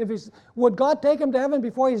died. Would God take him to heaven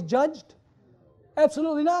before he's judged?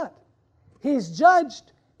 Absolutely not. He's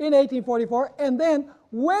judged in 1844, and then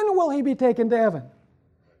when will he be taken to heaven?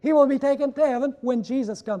 He will be taken to heaven when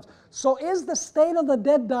Jesus comes. So is the state of the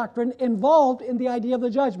dead doctrine involved in the idea of the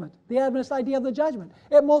judgment, the Adventist idea of the judgment?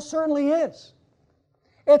 It most certainly is.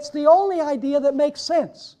 It's the only idea that makes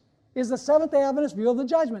sense, is the Seventh-day Adventist view of the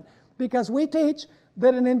judgment, because we teach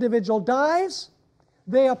that an individual dies,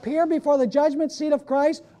 they appear before the judgment seat of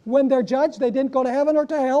Christ. When they're judged, they didn't go to heaven or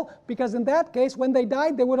to hell, because in that case, when they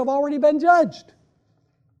died, they would have already been judged.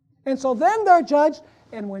 And so then they're judged,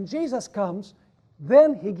 and when Jesus comes,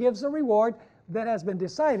 then he gives a reward that has been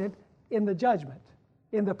decided in the judgment,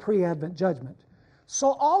 in the pre-Advent judgment.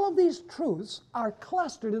 So all of these truths are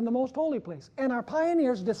clustered in the most holy place, and our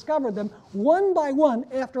pioneers discovered them one by one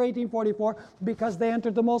after 1844 because they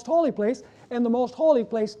entered the most holy place, and the most holy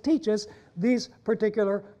place teaches these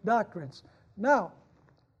particular doctrines. Now,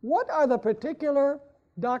 what are the particular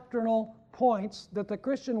doctrinal points that the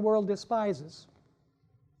Christian world despises?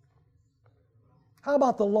 How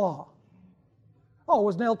about the law? Oh, it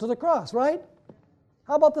was nailed to the cross, right?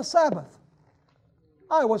 How about the Sabbath?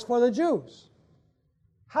 Oh, it was for the Jews.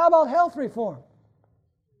 How about health reform?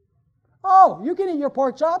 Oh, you can eat your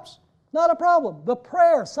pork chops. Not a problem. The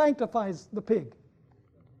prayer sanctifies the pig.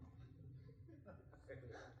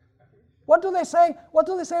 What do they say? What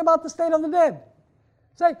do they say about the state of the dead?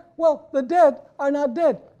 Say, well, the dead are not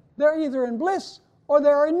dead. They're either in bliss or they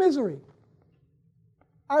are in misery.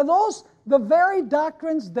 Are those the very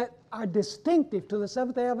doctrines that are distinctive to the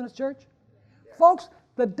Seventh-day Adventist Church? Folks,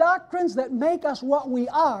 the doctrines that make us what we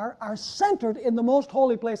are centered in the most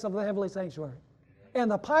holy place of the heavenly sanctuary.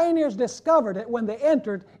 And the pioneers discovered it when they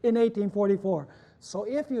entered in 1844. So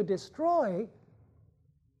if you destroy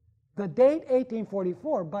the date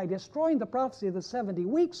 1844 by destroying the prophecy of the 70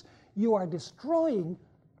 weeks, you are destroying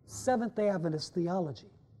Seventh-day Adventist theology.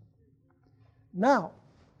 Now,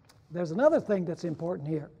 there's another thing that's important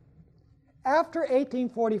here. After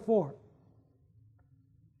 1844,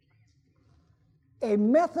 a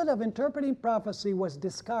method of interpreting prophecy was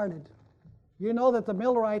discarded. You know that the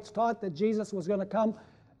Millerites taught that Jesus was going to come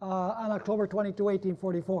on October 22,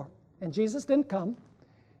 1844. And Jesus didn't come.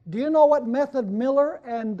 Do you know what method Miller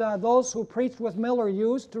and those who preached with Miller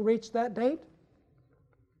used to reach that date?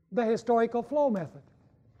 The historical flow method.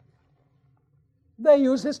 They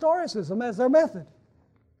used historicism as their method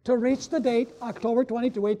to reach the date October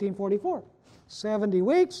 22, 1844. 70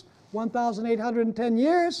 weeks, 1,810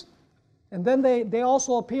 years. And then they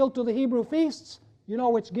also appealed to the Hebrew feasts,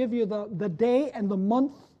 which give you the day and the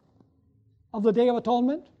month of the Day of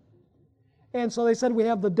Atonement. And so they said we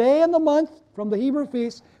have the day and the month from the Hebrew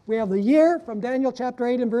feasts. We have the year from Daniel chapter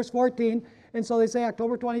 8 and verse 14. And so they say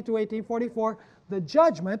October 22, 1844, the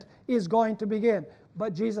judgment is going to begin.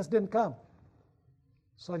 But Jesus didn't come.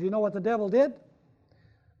 So do you know what the devil did?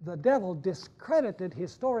 The devil discredited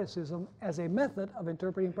historicism as a method of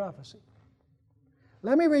interpreting prophecy.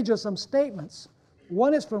 Let me read you some statements.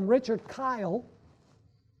 One is from Richard Kyle.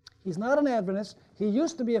 He's not an Adventist. He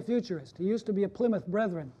used to be a futurist. He used to be a Plymouth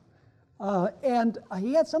Brethren. And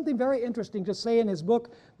he had something very interesting to say in his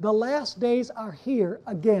book, The Last Days Are Here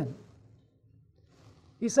Again.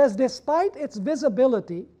 He says, despite its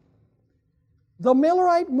visibility, the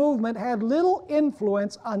Millerite movement had little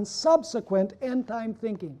influence on subsequent end-time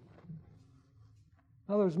thinking.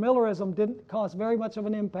 In other words, Millerism didn't cause very much of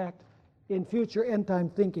an impact in future end-time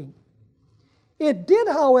thinking. It did,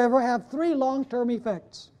 however, have three long-term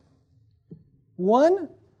effects. One,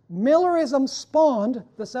 Millerism spawned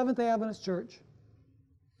the Seventh-day Adventist Church.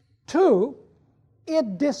 Two,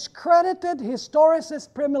 it discredited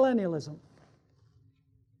historicist premillennialism.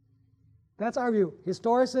 That's our view,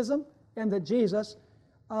 historicism, and that Jesus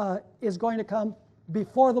is going to come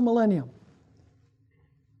before the millennium.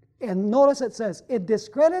 And notice it says, it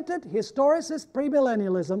discredited historicist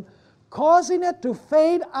premillennialism, causing it to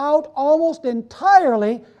fade out almost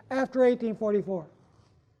entirely after 1844.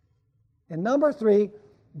 And number three,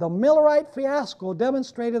 the Millerite fiasco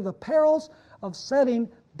demonstrated the perils of setting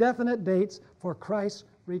definite dates for Christ's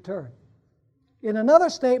return. In another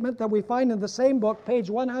statement that we find in the same book, page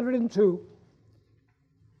 102,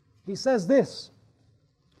 he says this,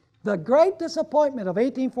 the great disappointment of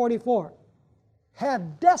 1844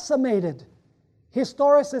 had decimated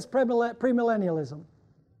historicist premillennialism.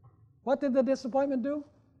 What did the disappointment do?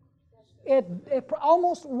 It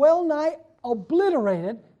almost well-nigh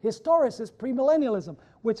obliterated historicist premillennialism,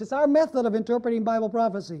 which is our method of interpreting Bible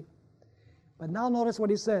prophecy. But now notice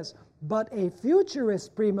what he says. But a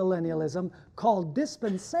futurist premillennialism called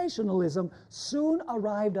dispensationalism soon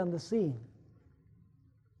arrived on the scene.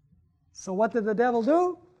 So what did the devil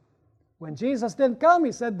do? When Jesus didn't come,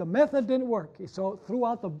 he said the method didn't work. He threw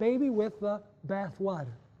out the baby with the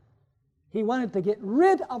bathwater. He wanted to get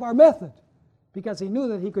rid of our method because he knew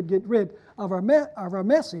that he could get rid of our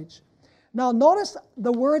message. Now notice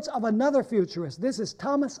the words of another futurist. This is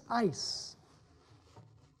Thomas Ice.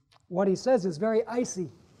 What he says is very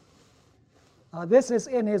icy. This is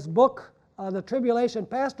in his book, The Tribulation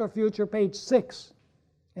Past or Future, page 6.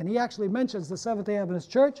 And he actually mentions the Seventh-day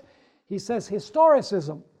Adventist Church. He says,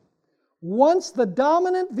 historicism, once the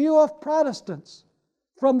dominant view of Protestants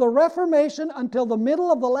from the Reformation until the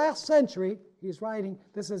middle of the last century, he's writing,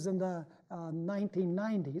 this is in the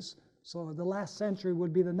 1990s, so the last century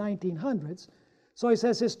would be the 1900s. So he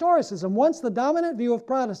says, historicism, once the dominant view of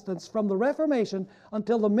Protestants from the Reformation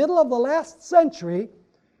until the middle of the last century,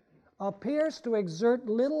 appears to exert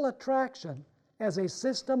little attraction as a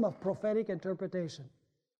system of prophetic interpretation.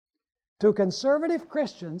 To conservative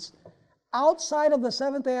Christians, outside of the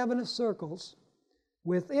Seventh-day Adventist circles,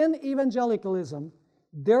 within evangelicalism,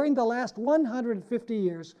 during the last 150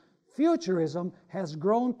 years, futurism has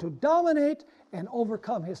grown to dominate and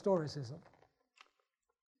overcome historicism.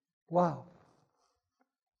 Wow.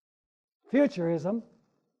 Futurism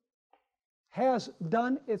has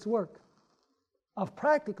done its work of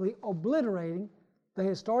practically obliterating the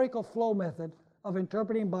historical flow method of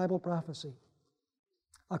interpreting Bible prophecy.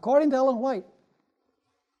 According to Ellen White,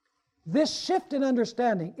 this shift in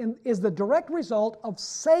understanding is the direct result of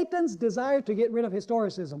Satan's desire to get rid of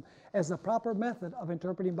historicism as the proper method of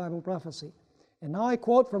interpreting Bible prophecy. And now I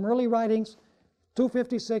quote from early writings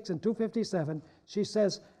 256 and 257. She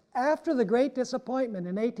says, after the great disappointment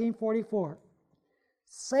in 1844,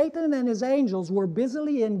 Satan and his angels were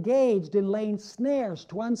busily engaged in laying snares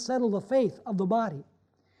to unsettle the faith of the body.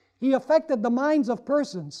 He affected the minds of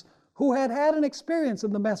persons who had had an experience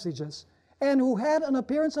in the messages and who had an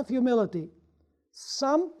appearance of humility.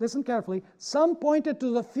 Some, listen carefully, some pointed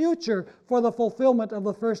to the future for the fulfillment of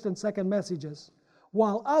the first and second messages,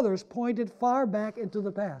 while others pointed far back into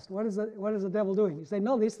the past. What is the devil doing? He's saying,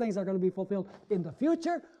 no, these things are going to be fulfilled in the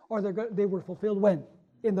future, or they were fulfilled when?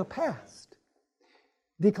 In the past.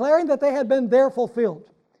 Declaring that they had been there fulfilled.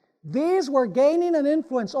 These were gaining an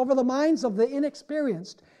influence over the minds of the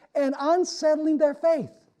inexperienced and unsettling their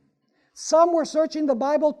faith. Some were searching the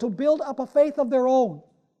Bible to build up a faith of their own,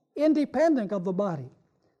 independent of the body.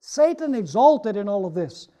 Satan exulted in all of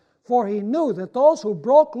this, for he knew that those who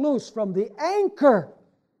broke loose from the anchor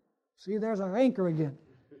See, there's our anchor again.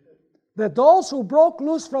 That those who broke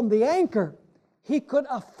loose from the anchor, he could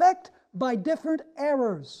affect by different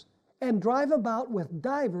errors and drive about with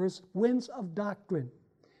divers winds of doctrine.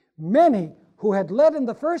 Many who had led in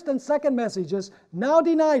the first and second messages now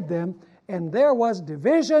denied them, and there was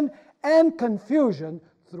division and confusion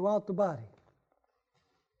throughout the body.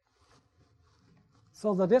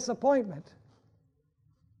 So the disappointment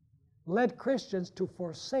led Christians to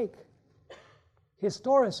forsake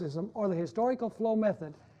historicism, or the historical flow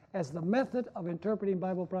method, as the method of interpreting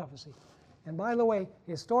Bible prophecy. And by the way,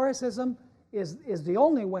 historicism is the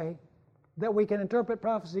only way that we can interpret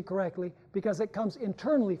prophecy correctly, because it comes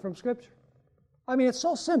internally from Scripture. I mean, it's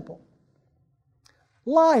so simple.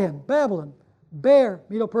 Lion, Babylon; bear,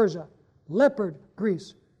 Medo-Persia; leopard,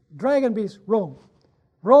 Greece; dragon beast, Rome.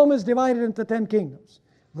 Rome is divided into 10 kingdoms.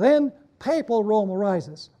 Then papal Rome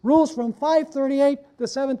arises, rules from 538 to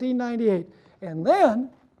 1798. And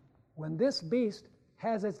then, when this beast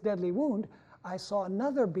has its deadly wound, I saw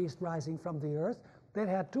another beast rising from the earth that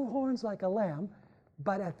had 2 horns like a lamb,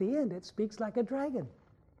 but at the end it speaks like a dragon.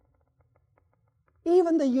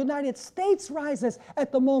 Even the United States rises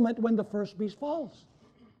at the moment when the first beast falls.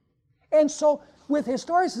 And so, with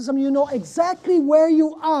historicism, you know exactly where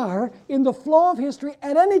you are in the flow of history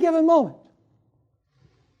at any given moment.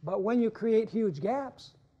 But when you create huge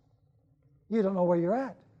gaps, you don't know where you're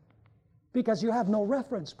at, because you have no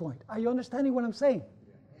reference point. Are you understanding what I'm saying?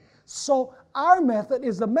 So our method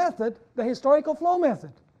is the historical flow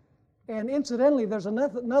method. And incidentally, there's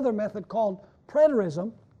another method called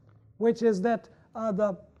preterism, which is that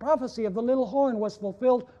the prophecy of the little horn was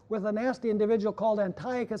fulfilled with a nasty individual called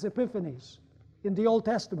Antiochus Epiphanes in the Old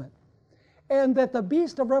Testament. And that the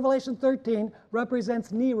beast of Revelation 13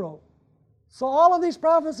 represents Nero. So all of these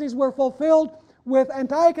prophecies were fulfilled with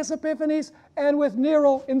Antiochus Epiphanes and with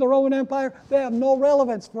Nero in the Roman Empire. They have no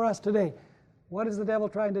relevance for us today. What is the devil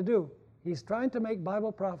trying to do? He's trying to make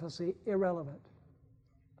Bible prophecy irrelevant.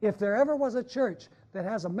 If there ever was a church that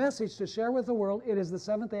has a message to share with the world, it is the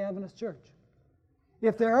Seventh-day Adventist Church.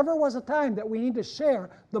 If there ever was a time that we need to share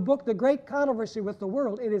the book, The Great Controversy, with the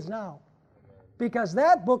world, it is now. Because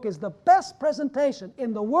that book is the best presentation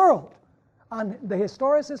in the world on the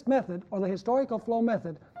historicist method, or the historical flow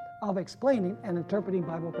method, of explaining and interpreting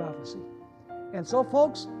Bible prophecy. And so,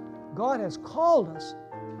 folks, God has called us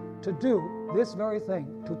to do this very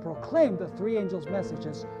thing, to proclaim the 3 angels'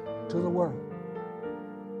 messages to the world.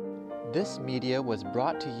 This media was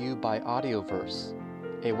brought to you by Audioverse,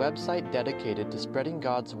 a website dedicated to spreading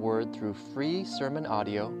God's Word through free sermon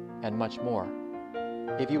audio and much more.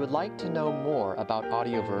 If you would like to know more about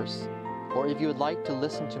Audioverse, or if you would like to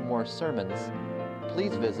listen to more sermons,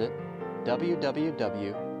 please visit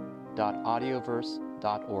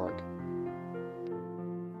www.audioverse.org.